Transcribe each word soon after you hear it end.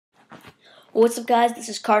What's up, guys? This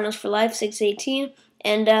is Cardinals for Life 618,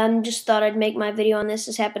 and just thought I'd make my video on this.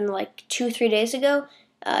 This happened like 2-3 days ago.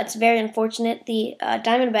 It's very unfortunate. The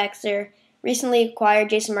Diamondbacks there recently acquired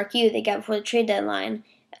Jason Marquis, they got before the trade deadline.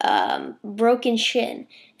 Broken shin.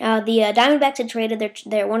 Now the Diamondbacks had traded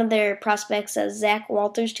their one of their prospects, Zach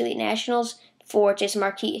Walters, to the Nationals for Jason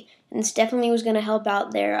Marquis, and this definitely was going to help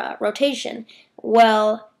out their rotation.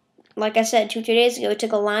 Well, like I said, 2-3 days ago, he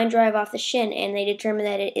took a line drive off the shin, and they determined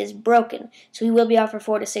that it is broken. So he will be out for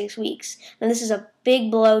 4 to 6 weeks. And this is a big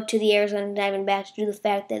blow to the Arizona Diamondbacks due to the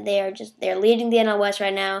fact that they're leading the NL West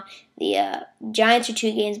right now. The Giants are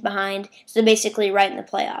 2 games behind, so they're basically right in the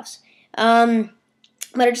playoffs.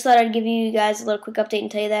 But I just thought I'd give you guys a little quick update and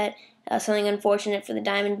tell you that something unfortunate for the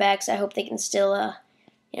Diamondbacks. I hope they can still,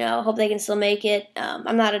 hope they can still make it.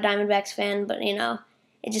 I'm not a Diamondbacks fan, but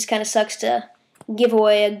it just kind of sucks to give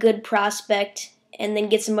away a good prospect and then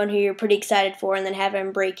get someone who you're pretty excited for and then have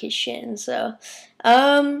him break his shin. So,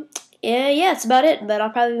 yeah, that's about it. But I'll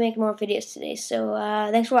probably make more videos today. So,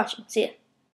 thanks for watching. See ya.